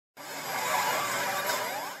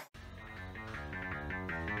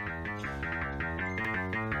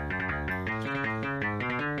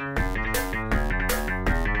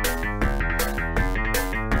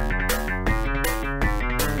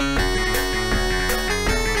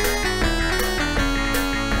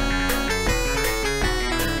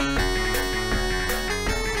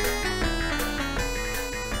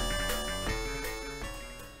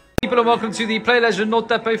and welcome to the Play Leisure North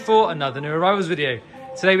Depot for another new arrivals video.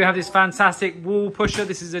 Today we have this fantastic wall pusher.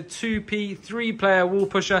 This is a 2P 3-player wall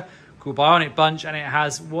pusher called Bionic Bunch, and it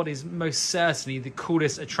has what is most certainly the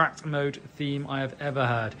coolest attract mode theme I have ever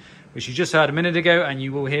heard, which you just heard a minute ago and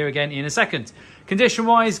you will hear again in a second. Condition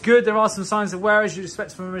wise, good. There are some signs of wear as you'd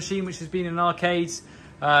expect from a machine which has been in arcades.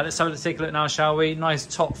 Let's take a look now, shall we? Nice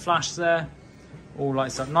top flash there. All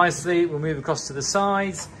lights up nicely. We'll move across to the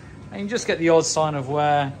sides and you just get the odd sign of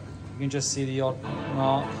wear. You can just see the odd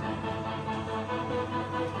mark.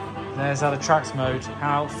 There's that attract mode.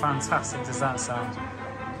 How fantastic does that sound?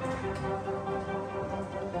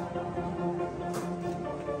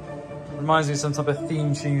 Reminds me of some type of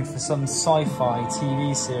theme tune for some sci-fi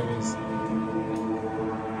TV series.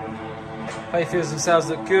 Playfields themselves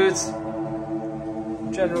look good.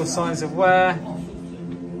 General signs of wear.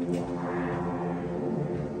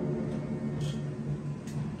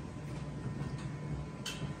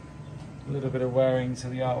 A little bit of wearing to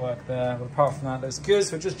the artwork there, but apart from that, looks good.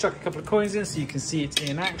 So we'll just chuck a couple of coins in so you can see it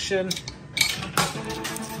in action.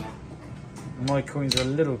 My coins are a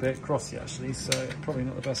little bit crossy actually, so probably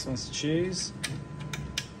not the best ones to choose.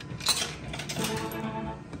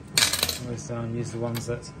 Those down, use the ones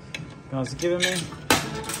that you guys have given me.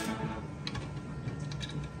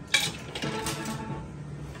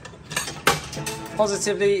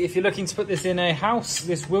 Positively, if you're looking to put this in a house,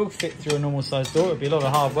 this will fit through a normal size door. It'll be a lot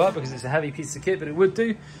of hard work because it's a heavy piece of kit, but it would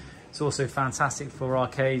do. It's also fantastic for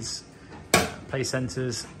arcades, play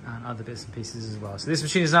centres and other bits and pieces as well. So this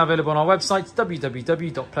machine is now available on our website,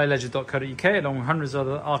 www.playleisure.co.uk, along with hundreds of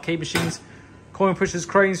other arcade machines, coin pushers,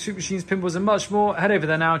 cranes, shoot machines, pinballs and much more. Head over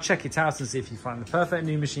there now, check it out and see if you find the perfect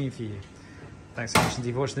new machine for you. Thanks so much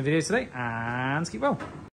indeed for watching the video today and keep well.